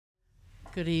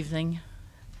Good evening.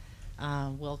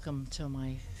 Welcome to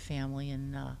my family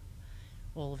and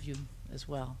all of you as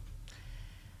well.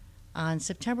 On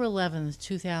September 11th,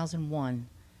 2001,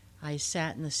 I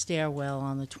sat in the stairwell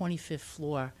on the 25th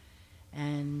floor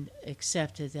and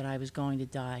accepted that I was going to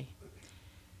die.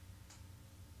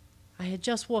 I had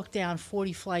just walked down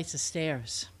 40 flights of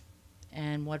stairs,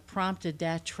 and what prompted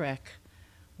that trek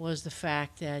was the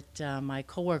fact that my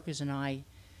coworkers and I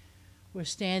were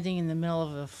standing in the middle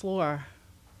of the floor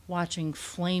watching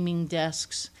flaming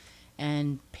desks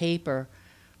and paper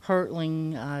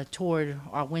hurtling toward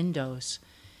our windows.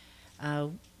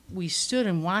 We stood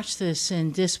and watched this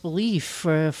in disbelief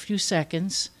for a few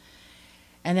seconds,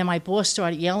 and then my boss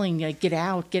started yelling, get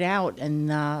out,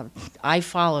 and I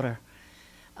followed her.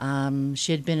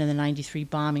 She had been in the 93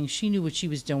 bombing. She knew what she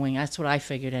was doing. That's what I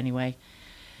figured anyway.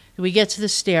 We get to the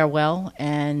stairwell,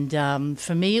 and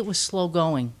for me it was slow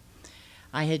going.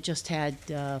 I had just had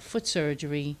foot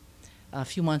surgery a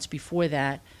few months before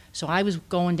that, so I was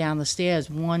going down the stairs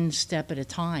one step at a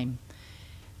time.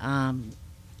 And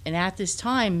at this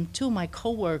time, two of my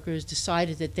coworkers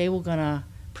decided that they were going to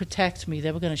protect me.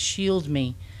 They were going to shield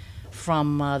me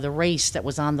from the race that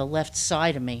was on the left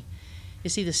side of me. You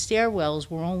see, the stairwells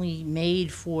were only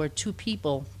made for two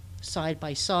people side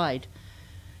by side.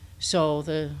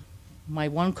 So my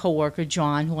one coworker,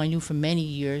 John, who I knew for many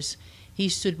years, he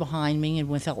stood behind me, and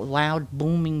with a loud,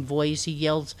 booming voice, he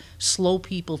yelled, "Slow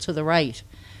people to the right,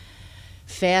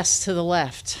 fast to the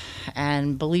left."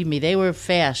 And believe me, they were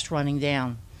fast running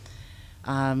down.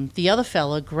 The other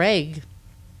fella, Greg,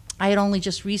 I had only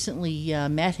just recently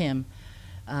met him,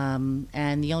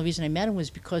 and the only reason I met him was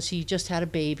because he just had a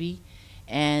baby,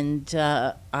 and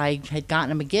I had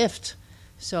gotten him a gift.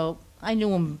 So I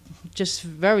knew him just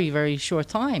very, very short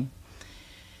time.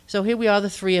 So here we are, the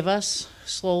three of us,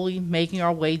 slowly making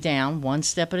our way down, one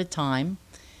step at a time.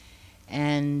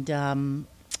 And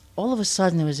all of a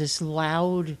sudden, there was this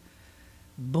loud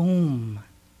boom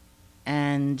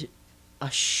and a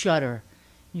shudder.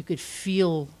 You could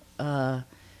feel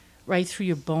right through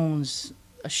your bones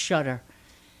a shudder.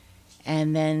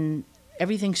 And then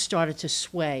everything started to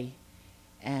sway.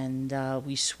 And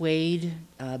we swayed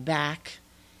back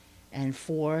and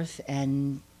forth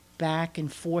again.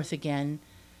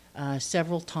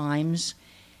 Several times,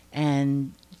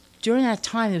 and during that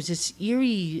time there was this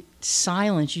eerie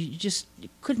silence. You just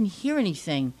couldn't hear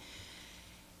anything,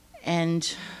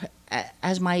 and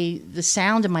as the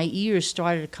sound in my ears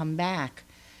started to come back,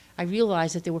 I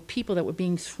realized that there were people that were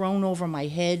being thrown over my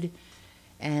head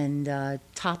and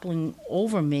toppling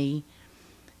over me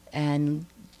and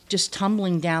just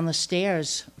tumbling down the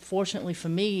stairs. Fortunately for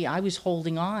me, I was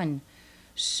holding on.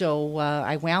 So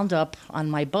I wound up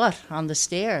on my butt on the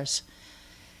stairs.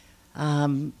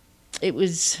 It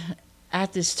was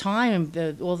at this time,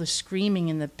 all the screaming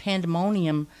and the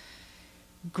pandemonium.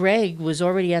 Greg was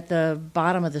already at the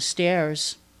bottom of the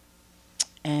stairs,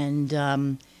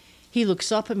 and he looks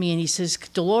up at me and he says,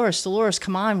 Dolores,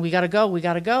 come on, we gotta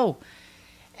go.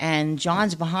 And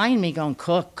John's behind me going,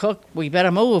 Cook, we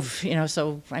better move.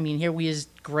 So, I mean, here we is,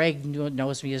 Greg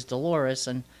knows me as Dolores,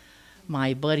 and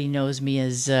my buddy knows me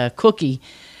as Cookie.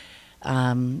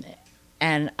 And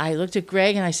I looked at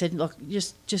Greg and I said, look,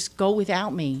 just go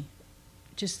without me.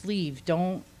 Just leave.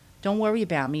 Don't worry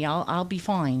about me. I'll be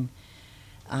fine.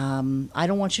 I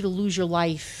don't want you to lose your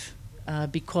life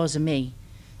because of me.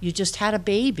 You just had a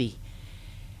baby.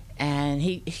 And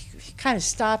he kind of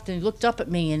stopped and looked up at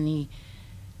me, and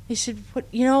he said, what,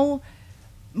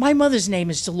 my mother's name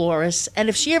is Dolores, and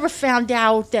if she ever found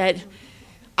out that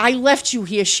I left you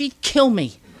here, she'd kill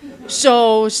me.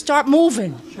 So start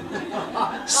moving.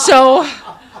 So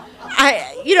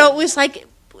it was like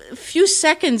a few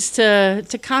seconds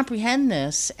to comprehend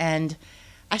this, and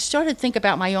I started to think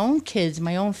about my own kids,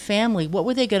 my own family. What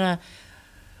were they gonna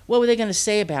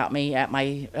say about me at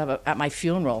my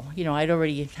funeral? I'd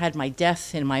already had my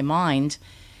death in my mind,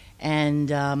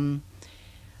 and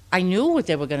I knew what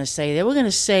they were going to say. They were going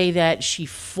to say that she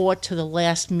fought to the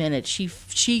last minute.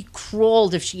 She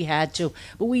crawled if she had to,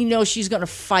 but we know she's going to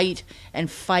fight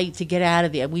to get out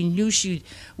of there. We know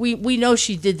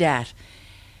she did that.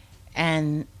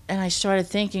 And I started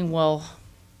thinking, well,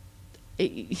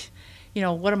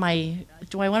 what am I?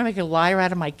 Do I want to make a liar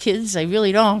out of my kids? I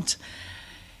really don't.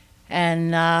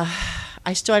 And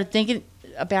I started thinking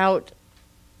about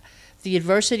the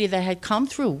adversity that had come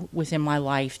through within my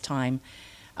lifetime.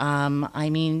 My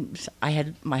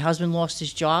husband lost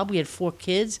his job. We had 4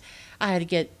 kids. I had to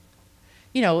get,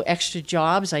 extra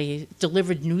jobs. I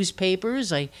delivered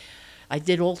newspapers. I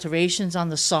did alterations on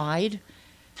the side.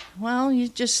 Well, you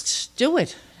just do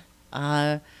it.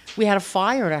 we had a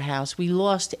fire at our house. We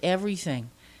lost everything.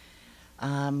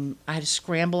 I had to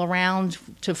scramble around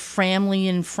to family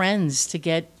and friends to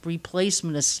get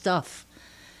replacement of stuff.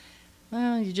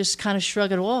 Well, you just kind of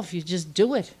shrug it off. You just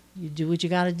do it. You do what you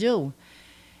got to do.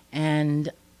 And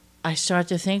I start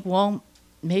to think, well,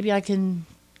 maybe I can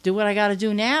do what I got to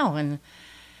do now. And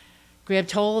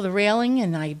grabbed hold of the railing,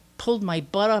 and I pulled my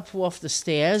butt up off the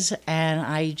stairs, and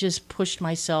I just pushed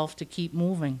myself to keep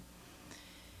moving.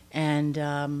 And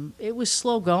it was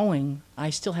slow going. I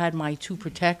still had my two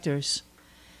protectors.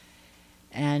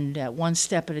 And one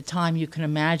step at a time, you can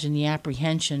imagine the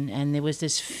apprehension. And there was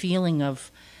this feeling of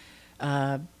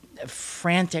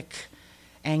frantic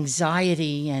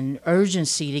anxiety and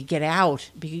urgency to get out.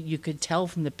 You could tell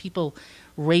from the people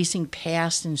racing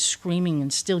past and screaming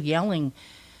and still yelling.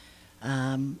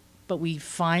 But we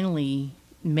finally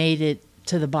made it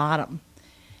to the bottom.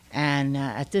 And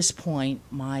at this point,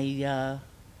 my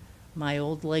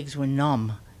old legs were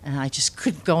numb, and I just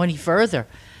couldn't go any further.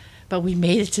 But we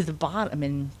made it to the bottom,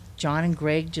 and John and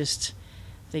Greg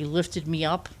they lifted me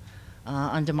up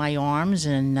under my arms,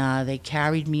 and they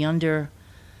carried me under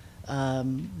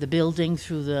the building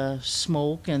through the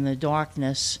smoke and the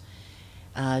darkness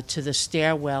to the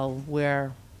stairwell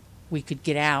where we could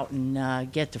get out and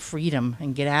get to freedom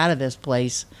and get out of this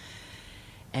place.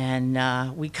 And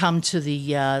we come to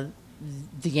the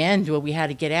end where we had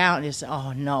to get out, and it's,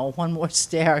 oh no, one more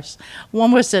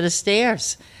set of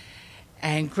stairs.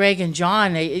 And Greg and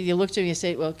John, they looked at me and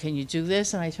said, well, can you do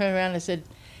this? And I turned around and I said,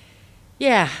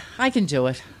 yeah, I can do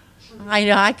it. I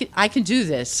know, I can do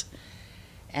this.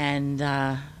 And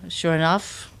sure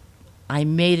enough, I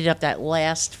made it up that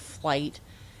last flight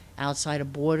outside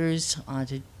of Borders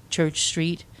onto Church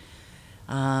Street.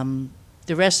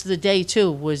 The rest of the day,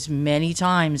 too, was many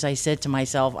times I said to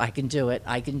myself, I can do it,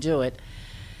 I can do it.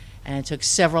 And it took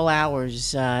several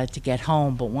hours to get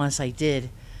home, but once I did,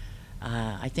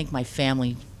 I think my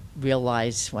family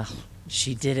realized, well,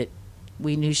 she did it.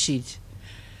 We knew she'd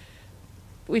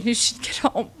get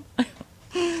home.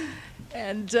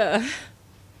 And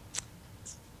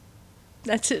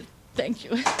that's it. Thank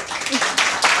you.